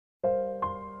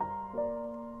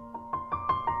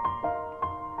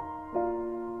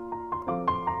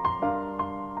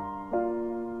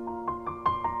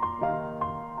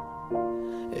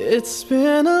It's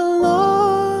been a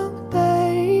long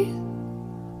day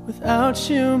without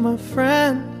you, my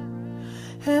friend,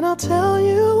 and I'll tell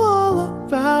you all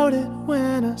about it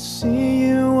when I see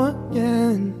you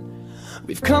again.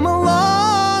 We've come a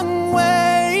long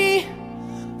way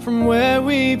from where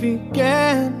we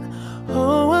began.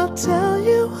 Oh, I'll tell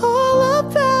you all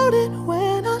about it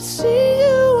when I see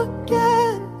you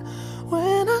again.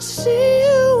 When I see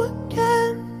you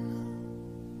again.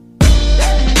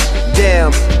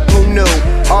 Damn, who knew?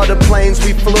 All the planes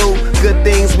we flew, good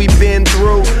things we've been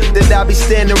through. That I'll be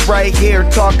standing right here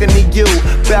talking to you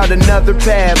about another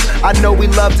path. I know we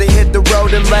love to hit the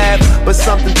road and laugh, but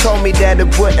something told me that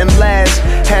it wouldn't last.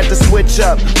 Had to switch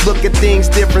up, look at things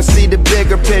different, see the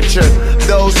bigger picture.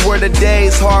 Those were the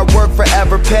days, hard work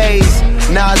forever pays.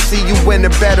 Now I see you in a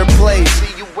better place.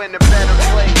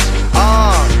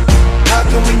 How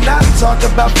can we not talk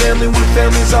about family when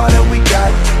family's all that we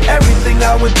got? Everything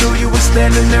I went through, you were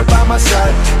standing there by my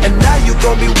side, and now you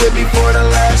gon' be with me for the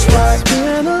last ride. It's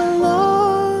been a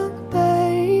long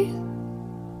day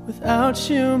without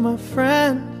you, my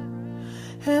friend,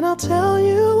 and I'll tell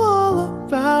you all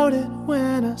about it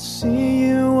when I see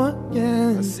you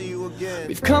again.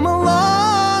 We've come a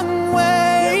long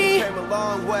way,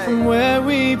 from where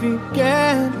we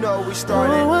began. You know we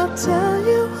started. Oh, I'll tell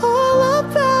you all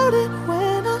about it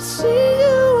when I see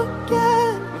you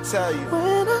again. Let me tell you.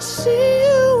 When I see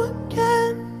you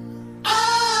again.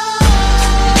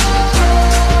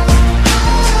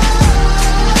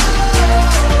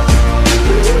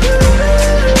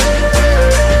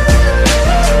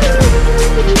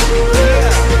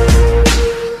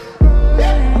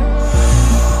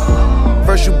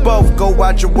 First you both go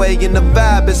out your way and the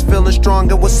vibe is feeling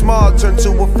stronger. What's small turn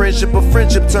to a friendship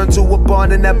turn to a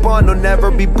bond, and that bond will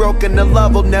never be broken. The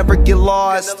love will never get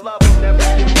lost.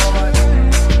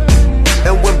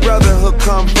 And when brotherhood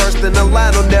come first, then the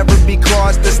line will never be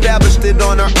crossed. Established it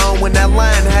on our own when that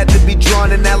line had to be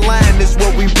drawn, and that line is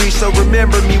what we reach. So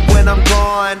remember me when I'm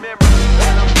gone.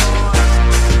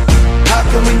 How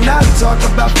can we not talk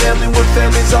about family when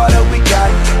family's all that we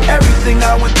got? Everything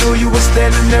I went through, you were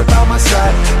standing there by my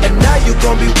side, and now you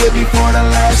gon' be with me for the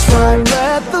last ride.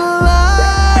 Let the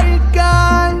light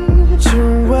guide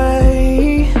your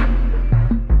way.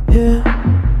 Yeah.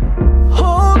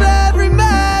 Hold every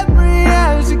memory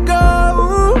as you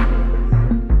go,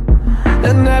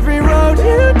 and every road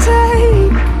you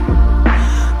take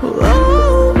will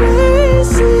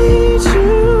always lead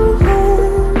you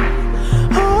home.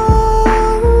 Oh,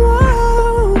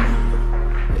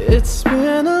 it's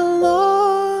been a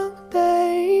long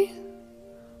day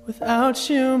without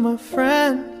you, my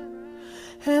friend,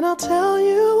 and I'll tell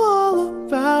you all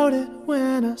about it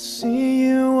when I see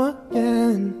you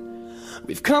again.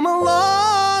 We've come a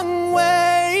long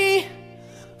way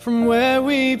from where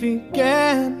we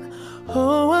began.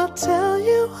 Oh, I'll tell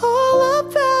you all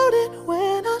about it